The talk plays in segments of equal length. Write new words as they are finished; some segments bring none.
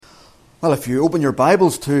Well, if you open your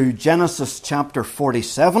Bibles to Genesis chapter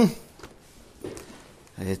 47,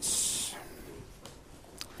 it's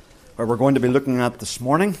where we're going to be looking at this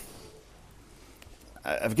morning.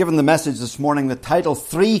 I've given the message this morning the title,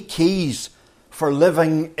 3 Keys for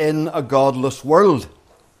Living in a Godless World.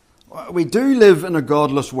 We do live in a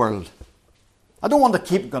godless world. I don't want to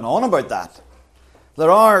keep going on about that.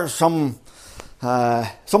 There are sometimes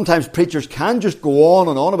preachers can just go on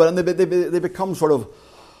and on about it, and they become sort of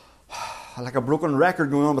like a broken record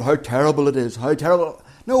going on about how terrible it is, how terrible.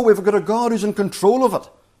 No, we've got a God who's in control of it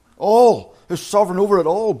all, who's sovereign over it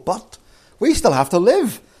all, but we still have to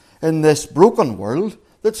live in this broken world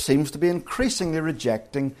that seems to be increasingly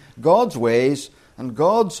rejecting God's ways and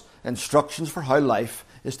God's instructions for how life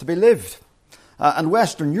is to be lived. And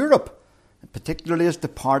Western Europe, particularly, is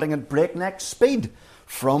departing at breakneck speed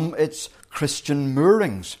from its Christian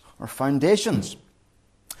moorings or foundations.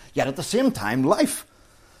 Yet at the same time, life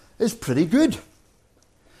is pretty good.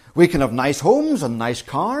 We can have nice homes and nice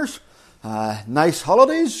cars, nice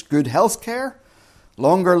holidays, good health care,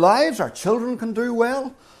 longer lives, our children can do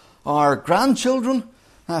well, our grandchildren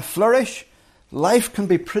flourish. Life can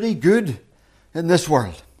be pretty good in this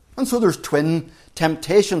world. And so there's twin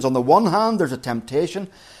temptations. On the one hand, there's a temptation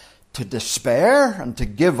to despair and to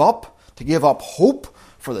give up hope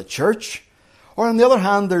for the church. Or on the other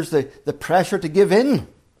hand, there's the pressure to give in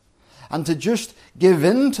and to just give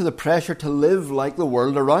in to the pressure to live like the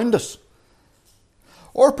world around us.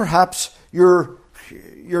 Or perhaps you're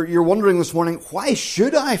wondering this morning, why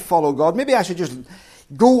should I follow God? Maybe I should just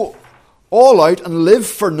go all out and live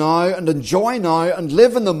for now and enjoy now and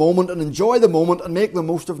live in the moment and enjoy the moment and make the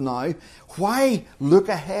most of now. Why look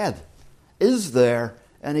ahead? Is there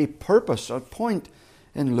any purpose or point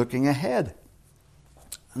in looking ahead?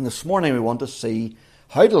 And this morning we want to see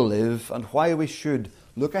how to live and why we should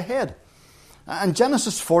look ahead. And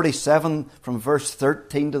Genesis 47, from verse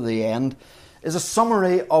 13 to the end, is a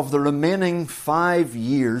summary of the remaining 5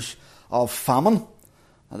 years of famine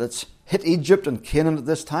that's hit Egypt and Canaan at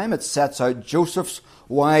this time. It sets out Joseph's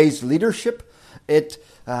wise leadership. It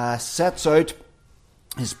sets out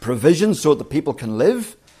his provision so that the people can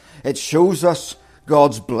live. It shows us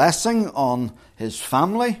God's blessing on his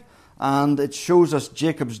family. And it shows us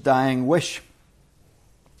Jacob's dying wish.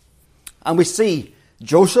 And we see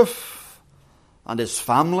Joseph and his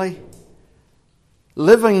family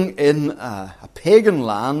living in a pagan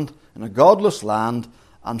land, in a godless land,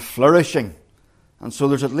 and flourishing. And so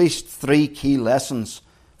there's at least 3 key lessons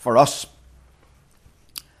for us.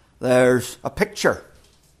 There's a picture.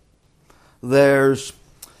 There's,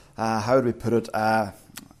 how do we put it, a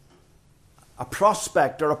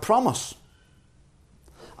prospect or a promise.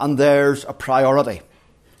 And there's a priority.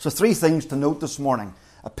 So 3 things to note this morning.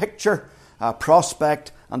 A picture, a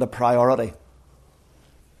prospect, and a priority.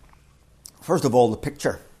 First of all, the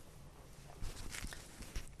picture.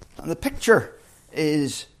 And the picture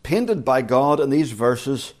is painted by God in these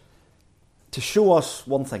verses to show us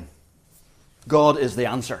one thing. God is the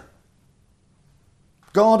answer.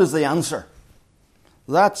 God is the answer.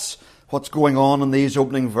 That's what's going on in these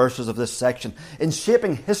opening verses of this section. In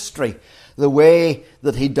shaping history the way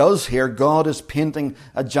that he does here, God is painting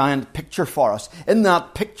a giant picture for us. In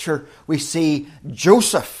that picture, we see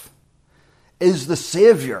Joseph is the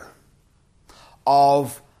saviour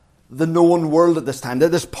of the known world at this time.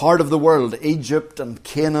 This part of the world, Egypt and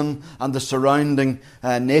Canaan and the surrounding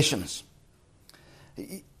nations.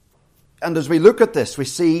 And as we look at this, we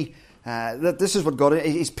see that this is what God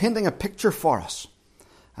is. He's painting a picture for us.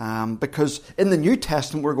 Because in the New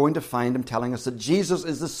Testament, we're going to find him telling us that Jesus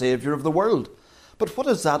is the Saviour of the world. But what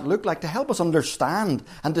does that look like? To help us understand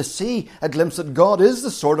and to see a glimpse that God is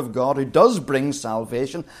the sort of God who does bring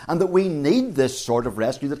salvation and that we need this sort of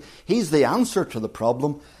rescue, that he's the answer to the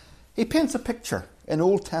problem. He paints a picture in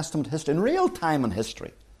Old Testament history, in real time in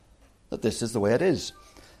history, that this is the way it is.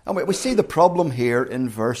 And we see the problem here in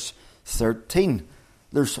verse 13.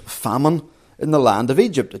 There's famine in the land of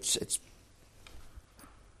Egypt. It's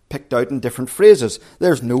picked out in different phrases.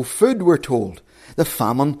 There's no food, we're told. The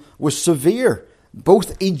famine was severe.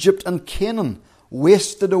 Both Egypt and Canaan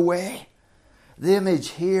wasted away. The image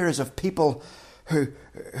here is of people who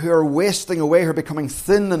are wasting away, who are becoming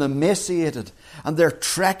thin and emaciated, and they're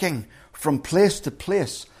trekking from place to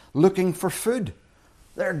place looking for food.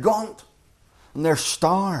 They're gaunt and they're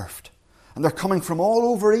starved, and they're coming from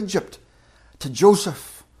all over Egypt to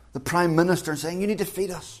Joseph, the prime minister, and saying, you need to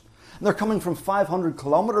feed us. And they're coming from 500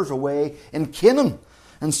 kilometres away in Canaan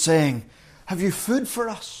and saying, have you food for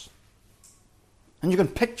us? And you can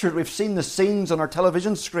picture it. We've seen the scenes on our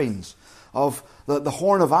television screens of the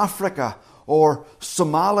Horn of Africa or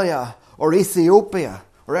Somalia or Ethiopia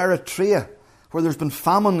or Eritrea, where there's been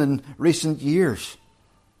famine in recent years.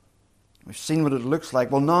 We've seen what it looks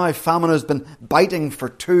like. Well, now famine has been biting for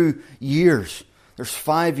 2 years. There's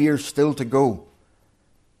 5 years still to go.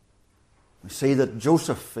 We see that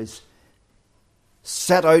Joseph is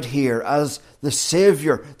set out here as the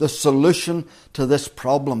Saviour, the solution to this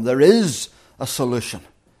problem. There is a solution.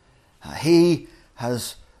 He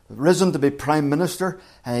has risen to be Prime Minister,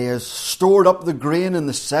 and he has stored up the grain in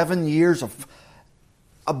the 7 years of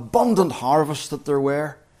abundant harvest that there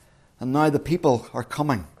were, and now the people are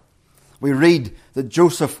coming. We read that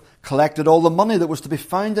Joseph collected all the money that was to be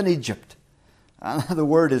found in Egypt. And the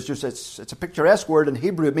word is just, it's a picturesque word in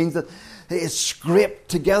Hebrew. It means that it's scraped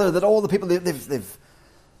together, that all the people,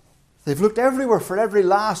 they've looked everywhere for every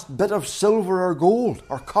last bit of silver or gold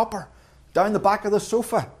or copper. Down the back of the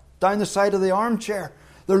sofa, down the side of the armchair.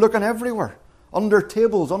 They're looking everywhere, under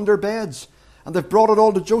tables, under beds. And they've brought it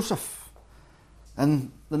all to Joseph.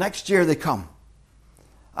 And the next year they come.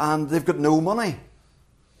 And they've got no money.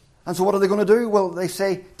 And so what are they going to do? Well, they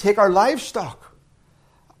say, take our livestock.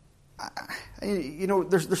 You know,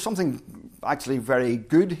 there's something actually very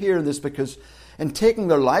good here in this, because in taking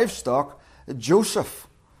their livestock, Joseph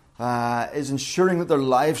is ensuring that their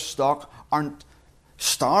livestock aren't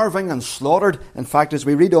starving and slaughtered. In fact, as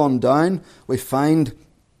we read on down, we find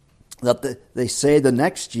that they say the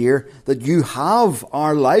next year that you have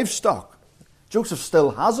our livestock. Joseph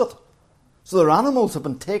still has it. So their animals have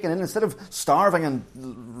been taken in. Instead of starving and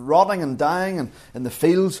rotting and dying in the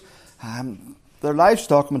fields, their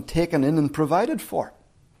livestock have been taken in and provided for.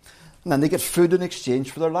 And then they get food in exchange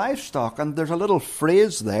for their livestock. And there's a little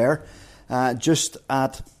phrase there just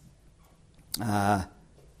at the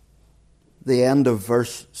end of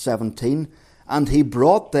verse 17. And he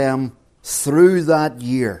brought them through that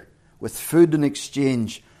year with food in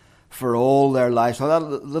exchange for all their lives. So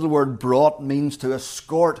that little word brought means to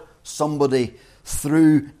escort somebody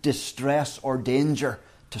through distress or danger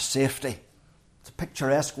to safety. It's a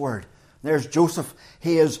picturesque word. There's Joseph.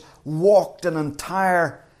 He has walked an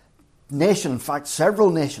entire nation, in fact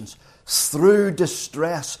several nations, through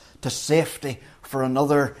distress to safety for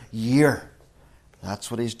another year.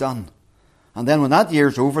 That's what he's done. And then when that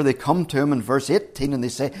year's over, they come to him in verse 18 and they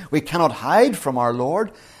say, we cannot hide from our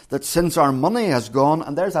Lord that since our money has gone,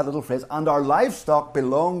 and there's that little phrase, and our livestock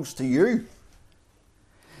belongs to you.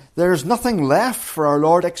 There's nothing left for our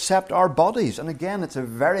Lord except our bodies. And again, it's a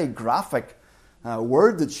very graphic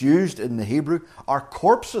word that's used in the Hebrew. Our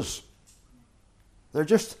corpses. They're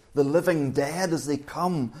just the living dead as they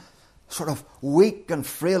come, sort of weak and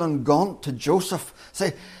frail and gaunt to Joseph.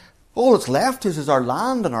 Say, all that's left is our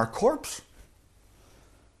land and our corpse.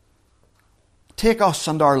 Take us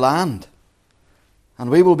and our land, and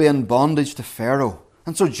we will be in bondage to Pharaoh.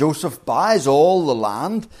 And so Joseph buys all the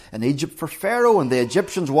land in Egypt for Pharaoh, and the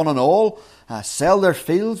Egyptians, one and all, sell their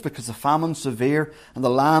fields because the famine's severe, and the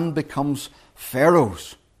land becomes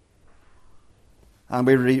Pharaoh's. And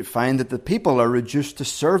we find that the people are reduced to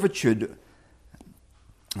servitude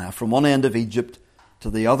from one end of Egypt to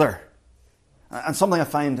the other. And something I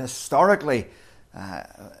find historically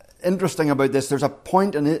interesting about this, there's a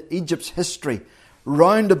point in Egypt's history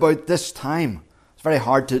round about this time. It's very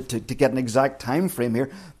hard to get an exact time frame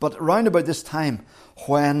here, but round about this time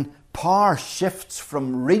when power shifts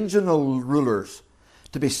from regional rulers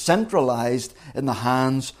to be centralized in the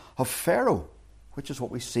hands of Pharaoh, which is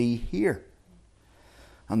what we see here.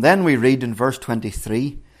 And then we read in verse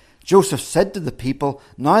 23, Joseph said to the people,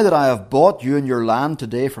 now that I have bought you and your land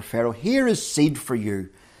today for Pharaoh, here is seed for you,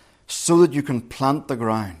 so that you can plant the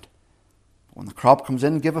ground. When the crop comes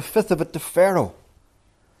in, give a fifth of it to Pharaoh.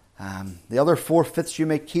 The other 4/5 you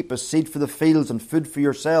may keep as seed for the fields and food for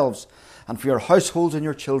yourselves and for your households and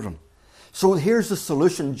your children. So here's the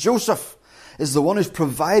solution. Joseph is the one who's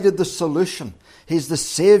provided the solution. He's the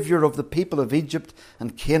Saviour of the people of Egypt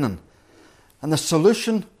and Canaan. And the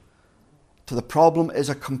solution to the problem is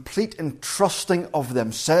a complete entrusting of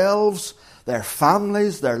themselves, their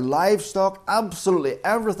families, their livestock, absolutely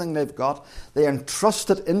everything they've got. They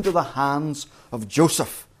entrust it into the hands of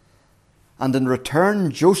Joseph. And in return,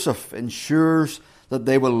 Joseph ensures that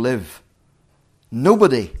they will live.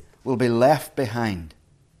 Nobody will be left behind.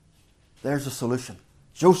 There's the solution.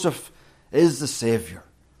 Joseph is the Saviour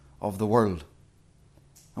of the world.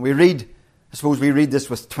 And we read this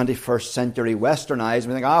with 21st century Western eyes.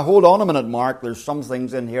 And we think, hold on a minute, Mark. There's some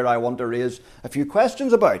things in here I want to raise a few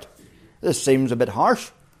questions about. This seems a bit harsh.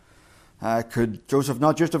 Could Joseph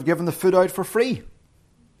not just have given the food out for free?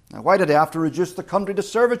 Now, why did he have to reduce the country to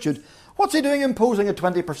servitude? What's he doing imposing a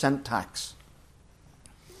 20% tax?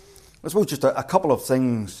 I suppose just a couple of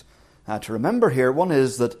things to remember here. One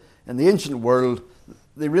is that in the ancient world,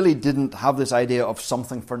 they really didn't have this idea of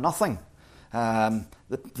something for nothing.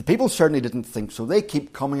 The people certainly didn't think so. They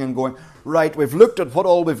keep coming and going, right, we've looked at what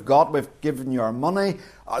all we've got, we've given you our money,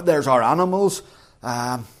 there's our animals,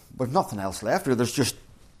 we've nothing else left. There's just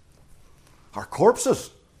our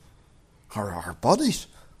corpses, our bodies,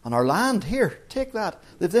 and our land. Here, take that.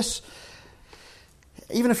 This,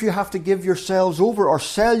 even if you have to give yourselves over or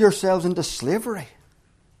sell yourselves into slavery,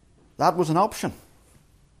 that was an option.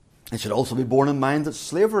 It should also be borne in mind that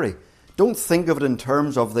slavery, don't think of it in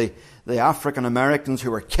terms of the African Americans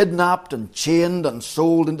who were kidnapped and chained and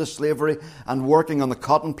sold into slavery and working on the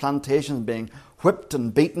cotton plantations, being whipped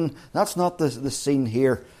and beaten. That's not the scene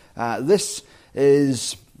here. This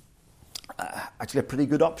is actually a pretty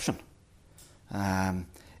good option.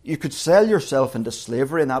 You could sell yourself into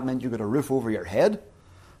slavery, and that meant you got a roof over your head.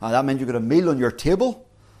 That meant you got a meal on your table.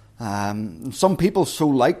 Some people so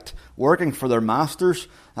liked working for their masters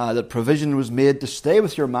that provision was made to stay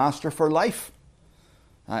with your master for life,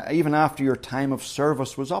 even after your time of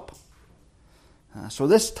service was up. So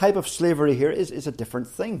this type of slavery here is a different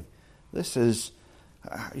thing. This is,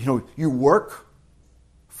 you work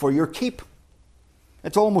for your keep.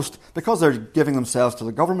 It's almost, because they're giving themselves to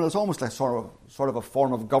the government, it's almost like sort of a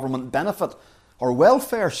form of government benefit or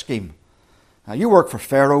welfare scheme. You work for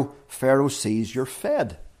Pharaoh, Pharaoh sees you're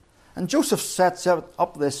fed. And Joseph sets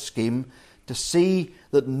up this scheme to see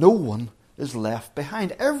that no one is left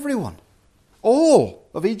behind. Everyone, all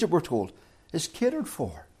of Egypt, we're told, is catered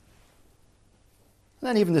for. And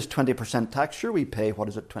then even this 20% tax, sure, we pay,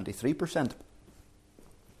 23%.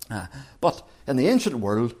 But in the ancient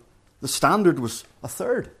world, the standard was a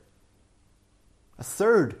third to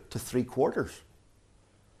 3/4.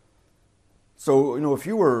 So, if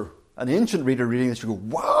you were an ancient reader reading this, you go,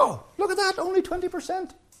 wow, look at that, only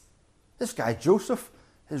 20%. This guy Joseph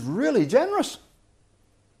is really generous.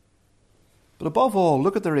 But above all,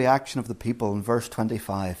 look at the reaction of the people in verse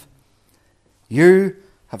 25. You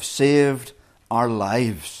have saved our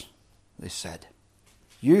lives, they said.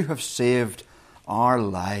 You have saved our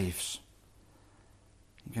lives.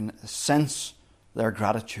 You can sense their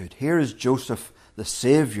gratitude. Here is Joseph, the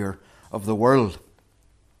Saviour of the world.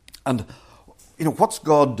 And, what's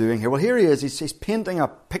God doing here? Well, here he is. He's painting a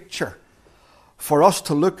picture for us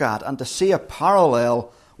to look at and to see a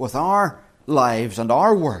parallel with our lives and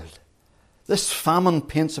our world. This famine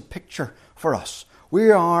paints a picture for us. We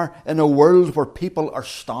are in a world where people are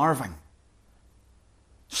starving,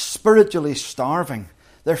 spiritually starving.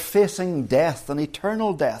 They're facing death and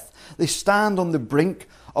eternal death. They stand on the brink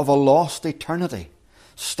of a lost eternity,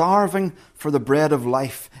 starving for the bread of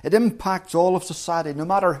life. It impacts all of society. No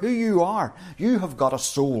matter who you are, you have got a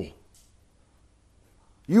soul.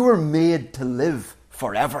 You were made to live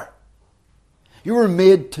forever. You were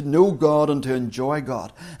made to know God and to enjoy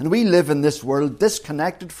God. And we live in this world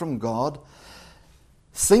disconnected from God,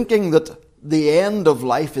 thinking that the end of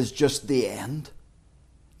life is just the end,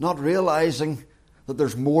 not realizing that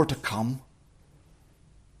there's more to come.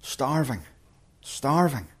 Starving.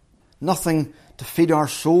 Nothing to feed our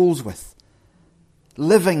souls with.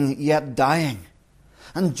 Living yet dying.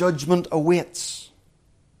 And judgment awaits.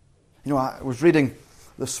 I was reading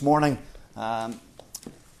this morning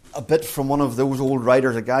a bit from one of those old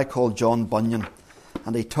writers, a guy called John Bunyan,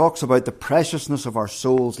 and he talks about the preciousness of our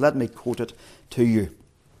souls. Let me quote it to you.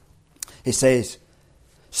 He says,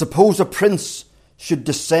 suppose a prince should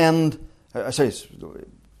descend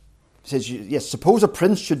suppose a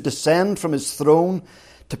prince should descend from his throne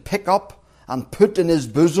to pick up and put in his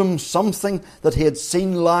bosom something that he had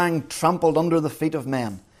seen lying trampled under the feet of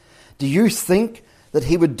men. Do you think that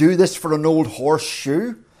he would do this for an old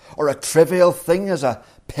horseshoe, or a trivial thing as a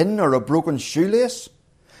pin or a broken shoelace?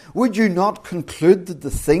 Would you not conclude that the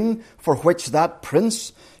thing for which that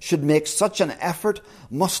prince should make such an effort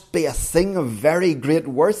must be a thing of very great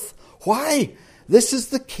worth? Why, this is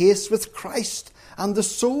the case with Christ and the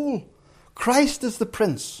soul. Christ is the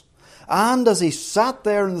prince, and as he sat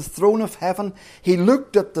there on the throne of heaven, he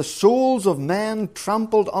looked at the souls of men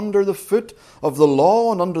trampled under the foot of the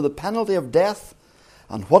law and under the penalty of death.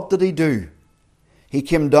 And what did he do? He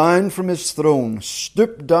came down from his throne,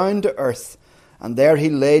 stooped down to earth, and there he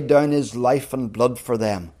laid down his life and blood for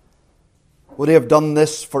them. Would he have done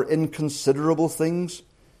this for inconsiderable things?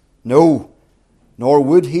 No, nor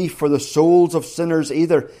would he for the souls of sinners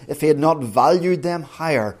either, if he had not valued them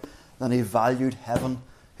higher than he valued heaven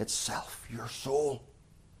itself. Your soul.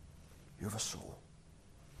 You have a soul.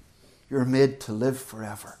 You're made to live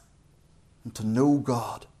forever and to know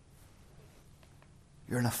God.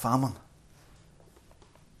 You're in a famine.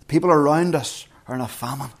 The people around us are in a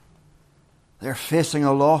famine. They're facing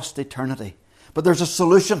a lost eternity. But there's a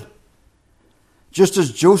solution. Just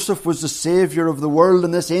as Joseph was the Saviour of the world,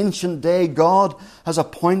 in this ancient day, God has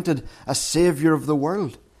appointed a Saviour of the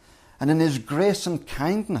world. And in His grace and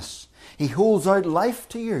kindness, He holds out life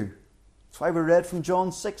to you. That's why we read from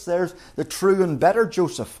John 6, there's the true and better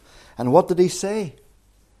Joseph. And what did He say?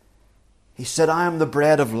 He said, I am the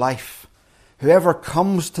bread of life. Whoever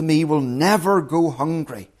comes to me will never go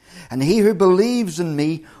hungry. And he who believes in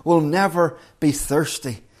me will never be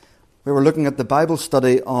thirsty. We were looking at the Bible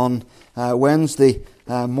study on Wednesday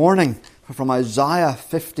morning from Isaiah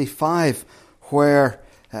 55, where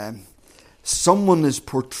someone is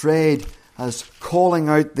portrayed as calling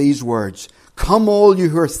out these words. Come all you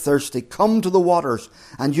who are thirsty, come to the waters,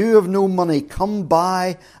 and you have no money, come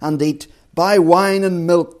buy and eat. Buy wine and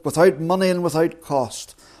milk without money and without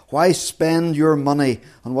cost. Why spend your money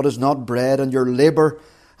on what is not bread, and your labour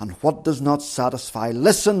and what does not satisfy?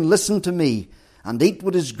 Listen to me, and eat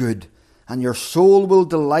what is good, and your soul will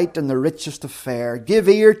delight in the richest of fare. Give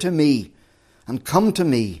ear to me, and come to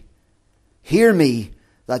me. Hear me,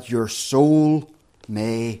 that your soul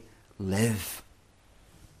may live.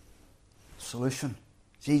 Solution.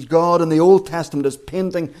 See, God in the Old Testament is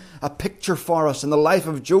painting a picture for us in the life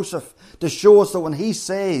of Joseph to show us that when He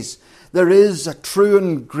says there is a true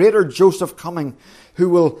and greater Joseph coming who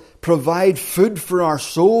will provide food for our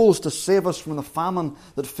souls to save us from the famine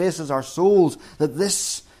that faces our souls, that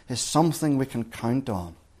this is something we can count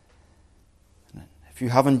on. If you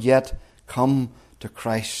haven't yet come to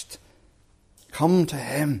Christ, come to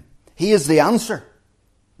Him. He is the answer.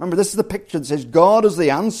 Remember, this is the picture that says God is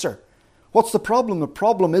the answer. What's the problem? The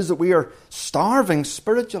problem is that we are starving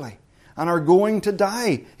spiritually and are going to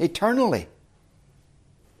die eternally.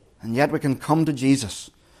 And yet we can come to Jesus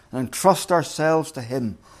and entrust ourselves to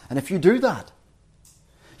Him. And if you do that,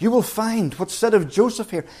 you will find what's said of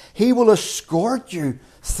Joseph here. He will escort you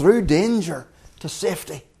through danger to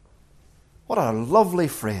safety. What a lovely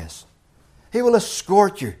phrase. He will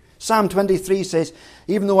escort you. Psalm 23 says,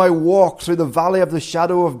 even though I walk through the valley of the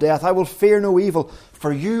shadow of death, I will fear no evil,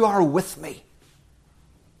 for you are with me.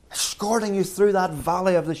 Escorting you through that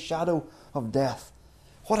valley of the shadow of death.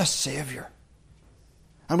 What a Saviour.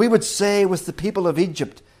 And we would say with the people of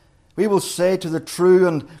Egypt, we will say to the true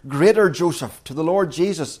and greater Joseph, to the Lord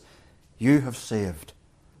Jesus, you have saved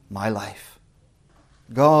my life.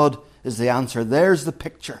 God is the answer. There's the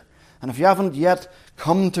picture. And if you haven't yet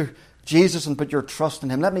come to Jesus and put your trust in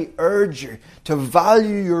Him, let me urge you to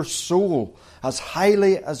value your soul as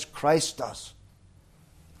highly as Christ does.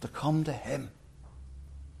 To come to Him.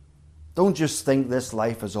 Don't just think this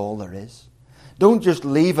life is all there is. Don't just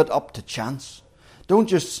leave it up to chance. Don't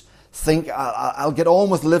just think, I'll get on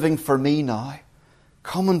with living for me now.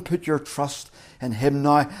 Come and put your trust in Him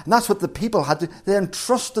now. And that's what the people had to. They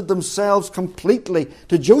entrusted themselves completely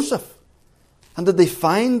to Joseph. And did they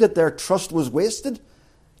find that their trust was wasted?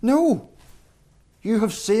 No. You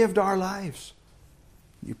have saved our lives.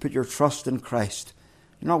 You put your trust in Christ.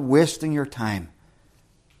 You're not wasting your time.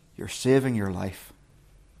 You're saving your life.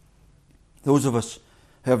 Those of us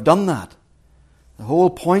who have done that, the whole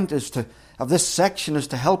point of this section is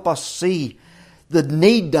to help us see the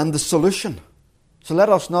need and the solution. So let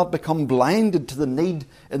us not become blinded to the need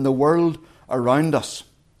in the world around us.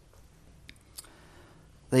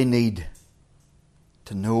 They need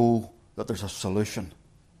to know that there's a solution.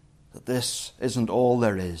 That this isn't all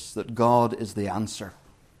there is. That God is the answer.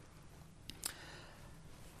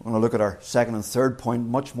 We're going to look at our second and third point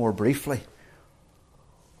much more briefly.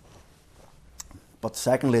 But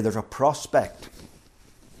secondly, there's a prospect.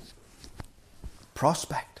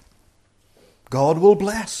 Prospect. God will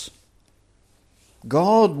bless.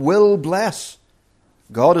 God will bless.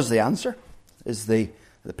 God is the answer, is the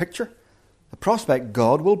picture. The prospect,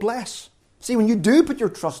 God will bless. See, when you do put your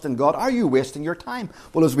trust in God, are you wasting your time?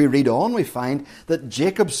 Well, as we read on, we find that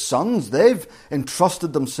Jacob's sons, they've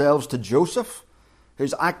entrusted themselves to Joseph,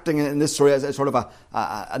 who's acting in this story as sort of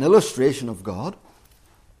an illustration of God.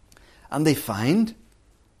 And they find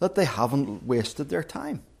that they haven't wasted their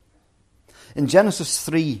time. In Genesis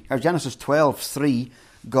 12:3,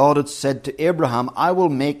 God had said to Abraham, I will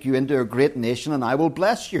make you into a great nation and I will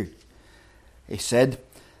bless you. He said,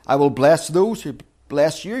 I will bless those who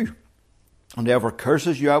bless you. And whoever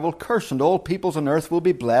curses you, I will curse, and all peoples on earth will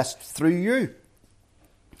be blessed through you.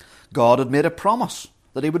 God had made a promise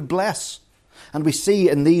that He would bless. And we see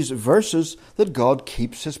in these verses that God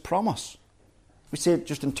keeps His promise. We see it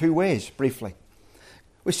just in two ways, briefly.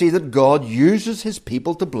 We see that God uses His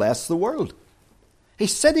people to bless the world. He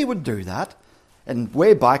said He would do that. And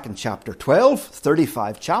way back in chapter 12,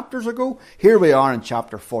 35 chapters ago, here we are in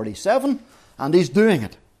chapter 47, and He's doing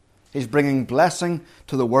it. He's bringing blessing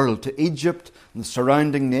to the world, to Egypt and the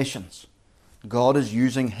surrounding nations. God is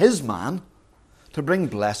using his man to bring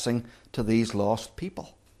blessing to these lost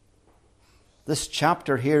people. This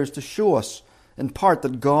chapter here is to show us, in part,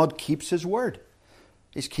 that God keeps his word.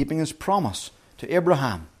 He's keeping his promise to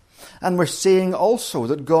Abraham. And we're seeing also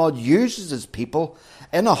that God uses his people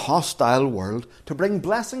in a hostile world to bring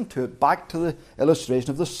blessing to it, back to the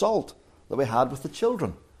illustration of the salt that we had with the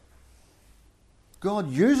children.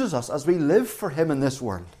 God uses us as we live for him in this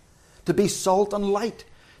world to be salt and light,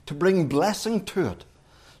 to bring blessing to it.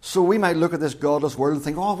 So we might look at this godless world and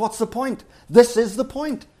think, oh, what's the point? This is the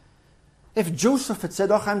point. If Joseph had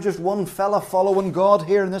said, oh, I'm just one fella following God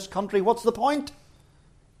here in this country, what's the point?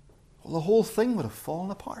 Well, the whole thing would have fallen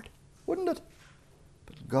apart, wouldn't it?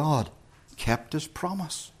 But God kept his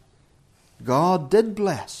promise. God did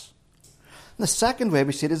bless. And the second way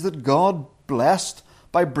we see it is that God blessed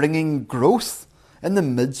by bringing growth in the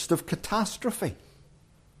midst of catastrophe.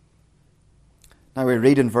 Now we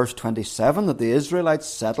read in verse 27 that the Israelites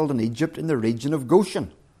settled in Egypt in the region of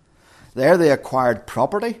Goshen. There they acquired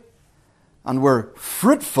property and were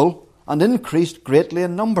fruitful and increased greatly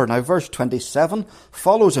in number. Now verse 27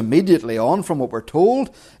 follows immediately on from what we're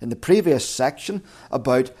told in the previous section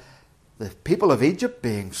about the people of Egypt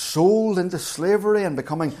being sold into slavery and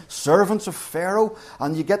becoming servants of Pharaoh.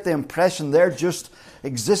 And you get the impression they're just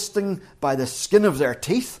existing by the skin of their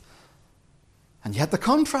teeth. And yet the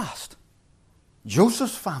contrast.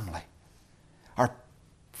 Joseph's family are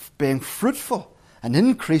being fruitful and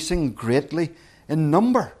increasing greatly in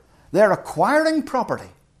number. They're acquiring property.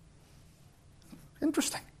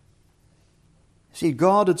 Interesting. See,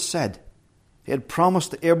 God had said, he had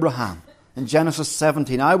promised to Abraham in Genesis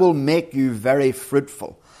 17, I will make you very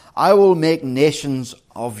fruitful. I will make nations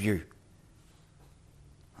of you.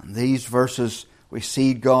 And these verses, we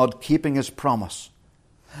see God keeping his promise.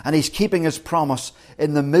 And he's keeping his promise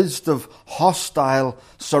in the midst of hostile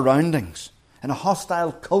surroundings, in a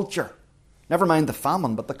hostile culture. Never mind the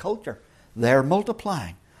famine, but the culture. They're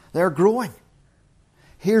multiplying. They're growing.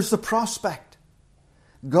 Here's the prospect.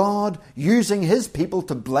 God using his people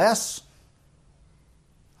to bless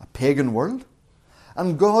a pagan world,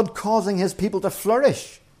 and God causing his people to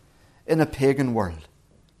flourish in a pagan world.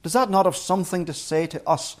 Does that not have something to say to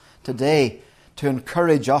us today, to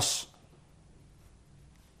encourage us?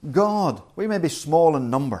 God, we may be small in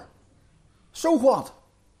number. So what?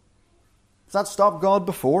 Does that stop God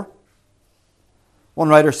before? One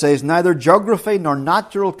writer says, neither geography nor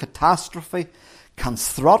natural catastrophe can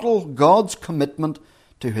throttle God's commitment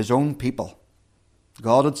to his own people.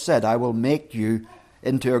 God had said, I will make you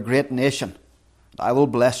into a great nation, and I will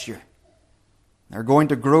bless you. They're going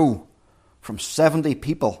to grow from 70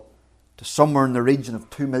 people to somewhere in the region of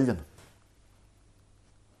 2 million.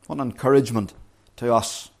 What an encouragement to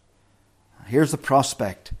us. Here's the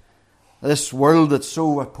prospect. This world that's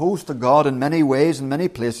so opposed to God in many ways, in many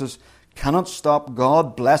places, cannot stop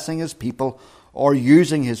God blessing his people or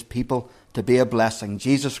using his people to be a blessing.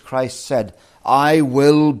 Jesus Christ said, I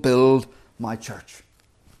will build my church.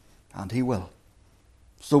 And he will.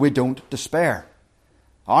 So we don't despair.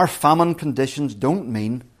 Our famine conditions don't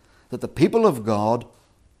mean that the people of God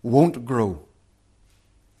won't grow.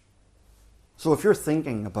 So if you're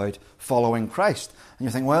thinking about following Christ, and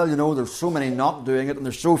you think, well, you know, there's so many not doing it and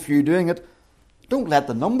there's so few doing it, don't let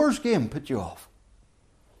the numbers game put you off.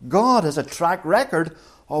 God has a track record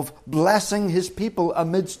of blessing his people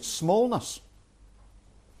amidst smallness.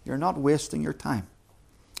 You're not wasting your time.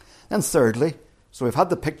 And thirdly, so we've had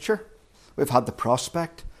the picture, we've had the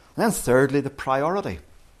prospect, and then thirdly, the priority.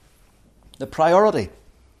 The priority.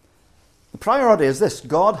 The priority is this: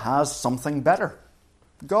 God has something better.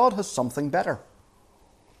 God has something better.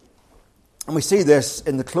 And we see this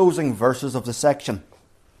in the closing verses of the section,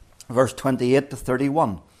 verse 28 to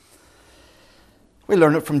 31. We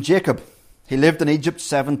learn it from Jacob. He lived in Egypt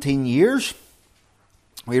 17 years.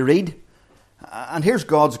 We read, and here's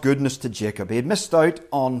God's goodness to Jacob. He had missed out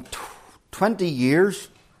on 20 years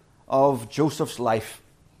of Joseph's life.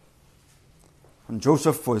 And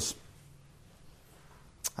Joseph was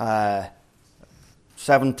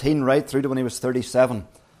 17 right through to when he was 37.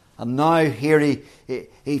 And now here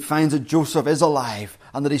he finds that Joseph is alive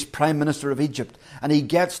and that he's Prime Minister of Egypt. And he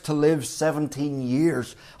gets to live 17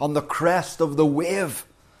 years on the crest of the wave,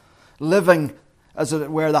 living, as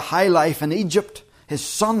it were, the high life in Egypt. His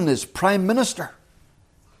son is Prime Minister.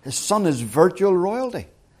 His son is virtual royalty.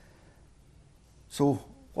 So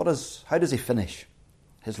how does he finish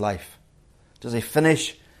his life? Does he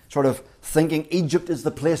finish sort of thinking Egypt is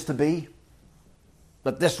the place to be?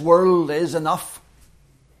 That this world is enough?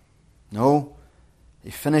 No. He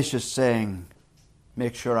finishes saying,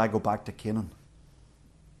 make sure I go back to Canaan.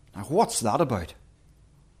 Now what's that about?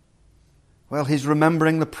 Well, he's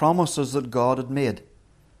remembering the promises that God had made.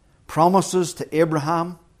 Promises to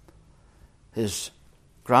Abraham, his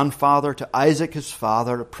grandfather, to Isaac, his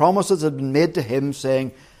father. Promises had been made to him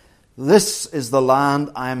saying, this is the land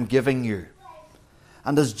I am giving you.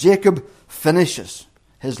 And as Jacob finishes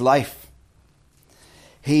his life,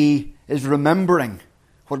 he is remembering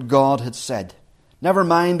what God had said. Never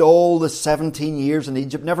mind all the 17 years in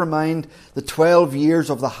Egypt. Never mind the 12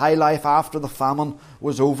 years of the high life after the famine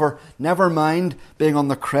was over. Never mind being on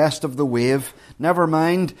the crest of the wave. Never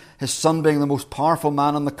mind his son being the most powerful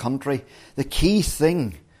man in the country. The key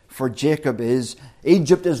thing for Jacob is,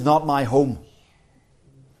 Egypt is not my home.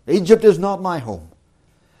 Egypt is not my home.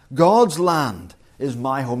 God's land is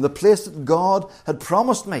my home. The place that God had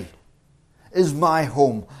promised me is my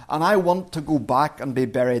home. And I want to go back and be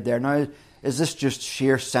buried there. Now, is this just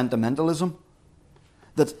sheer sentimentalism?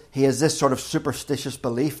 That he has this sort of superstitious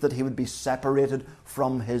belief that he would be separated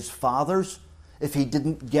from his fathers if he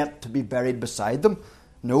didn't get to be buried beside them?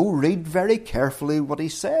 No, read very carefully what he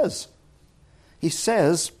says. He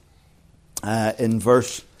says in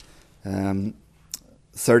verse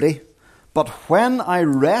 30, but when I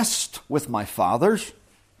rest with my fathers,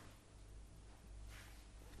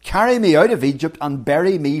 carry me out of Egypt and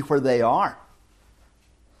bury me where they are.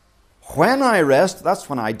 When I rest, that's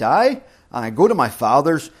when I die, and I go to my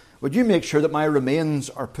fathers, would you make sure that my remains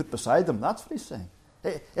are put beside them? That's what he's saying.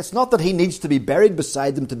 It's not that he needs to be buried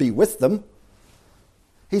beside them to be with them.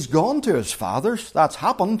 He's gone to his fathers. That's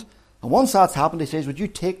happened. And once that's happened, he says, would you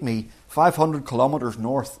take me 500 kilometers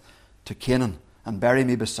north to Canaan and bury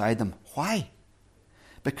me beside them? Why?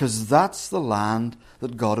 Because that's the land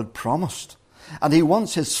that God had promised. And he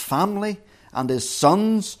wants his family and his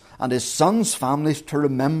sons' families to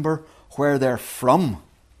remember where they're from.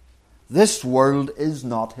 This world is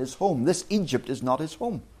not his home. This Egypt is not his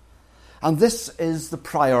home. And this is the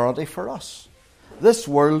priority for us. This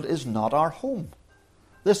world is not our home.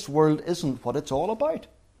 This world isn't what it's all about.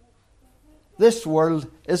 This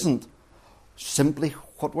world isn't simply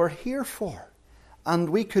what we're here for. And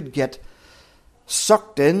we could get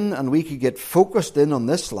sucked in and we could get focused in on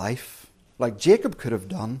this life, like Jacob could have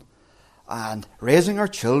done, and raising our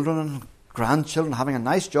children and grandchildren, having a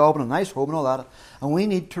nice job and a nice home and all that. And we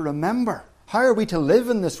need to remember, how are we to live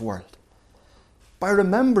in this world? By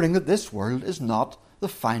remembering that this world is not the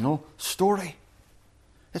final story.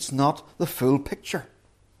 It's not the full picture.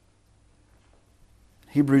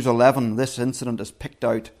 Hebrews 11, this incident is picked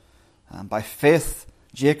out. By faith,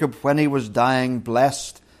 Jacob, when he was dying,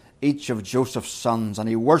 blessed each of Joseph's sons, and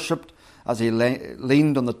he worshipped as he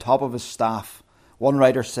leaned on the top of his staff. One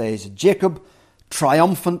writer says, Jacob,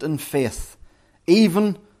 triumphant in faith,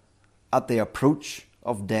 even at the approach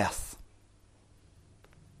of death.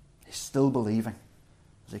 He's still believing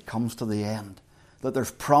as he comes to the end that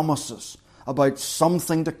there's promises about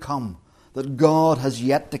something to come that God has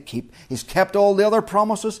yet to keep. He's kept all the other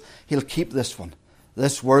promises. He'll keep this one.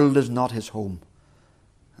 This world is not his home.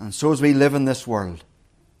 And so as we live in this world,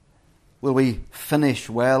 will we finish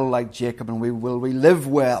well like Jacob, and will we live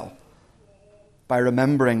well by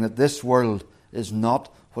remembering that this world is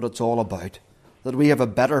not what it's all about, that we have a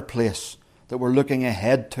better place that we're looking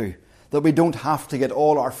ahead to, that we don't have to get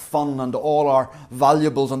all our fun and all our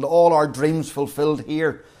valuables and all our dreams fulfilled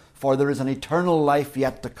here, for there is an eternal life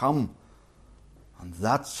yet to come. And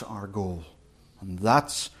that's our goal. And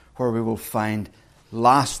that's where we will find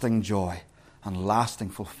lasting joy and lasting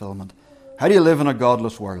fulfillment. How do you live in a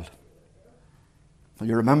godless world? Well,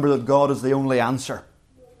 you remember that God is the only answer.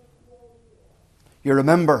 You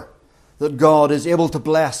remember that God is able to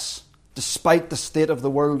bless despite the state of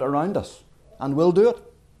the world around us, and will do it.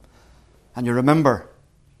 And you remember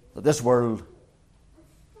that this world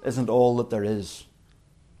isn't all that there is.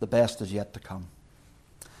 The best is yet to come.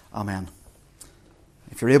 Amen.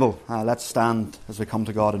 If you're able, let's stand as we come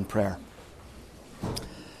to God in prayer.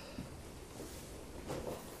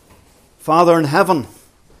 Father in heaven,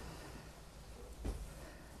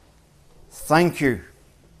 thank you.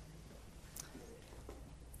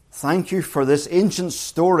 Thank you for this ancient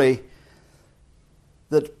story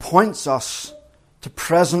that points us to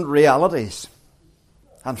present realities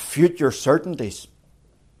and future certainties.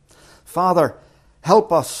 Father,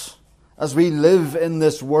 help us as we live in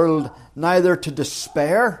this world neither to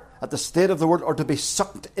despair at the state of the world or to be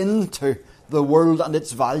sucked into the world and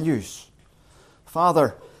its values.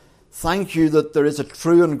 Father, thank you that there is a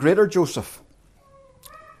true and greater Joseph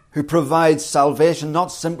who provides salvation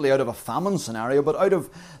not simply out of a famine scenario, but out of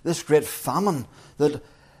this great famine that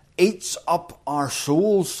eats up our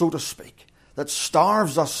souls, so to speak, that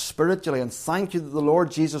starves us spiritually. And thank you that the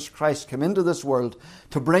Lord Jesus Christ came into this world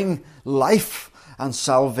to bring life and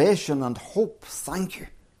salvation and hope. Thank you.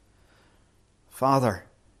 Father,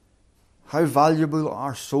 how valuable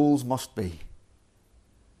our souls must be,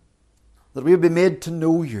 that we would be made to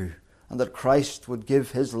know you, and that Christ would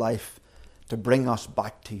give his life to bring us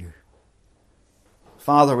back to you.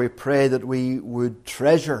 Father, we pray that we would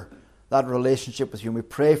treasure that relationship with you. And we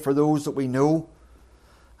pray for those that we know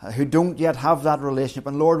who don't yet have that relationship.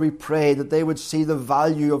 And Lord, we pray that they would see the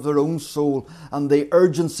value of their own soul and the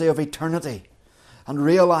urgency of eternity, and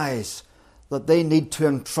realize that they need to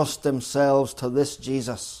entrust themselves to this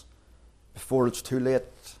Jesus before it's too late.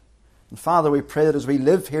 And Father, we pray that as we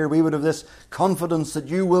live here, we would have this confidence that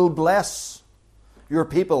you will bless your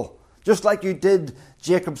people, just like you did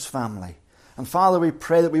Jacob's family. And Father, we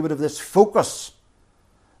pray that we would have this focus,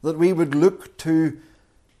 that we would look to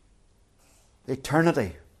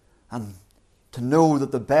eternity and to know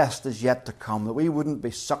that the best is yet to come, that we wouldn't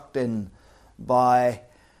be sucked in by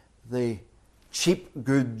the cheap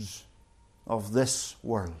goods of this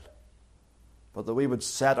world, but that we would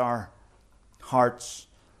set our hearts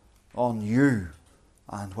on you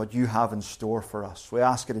and what you have in store for us. We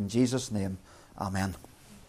ask it in Jesus' name. Amen.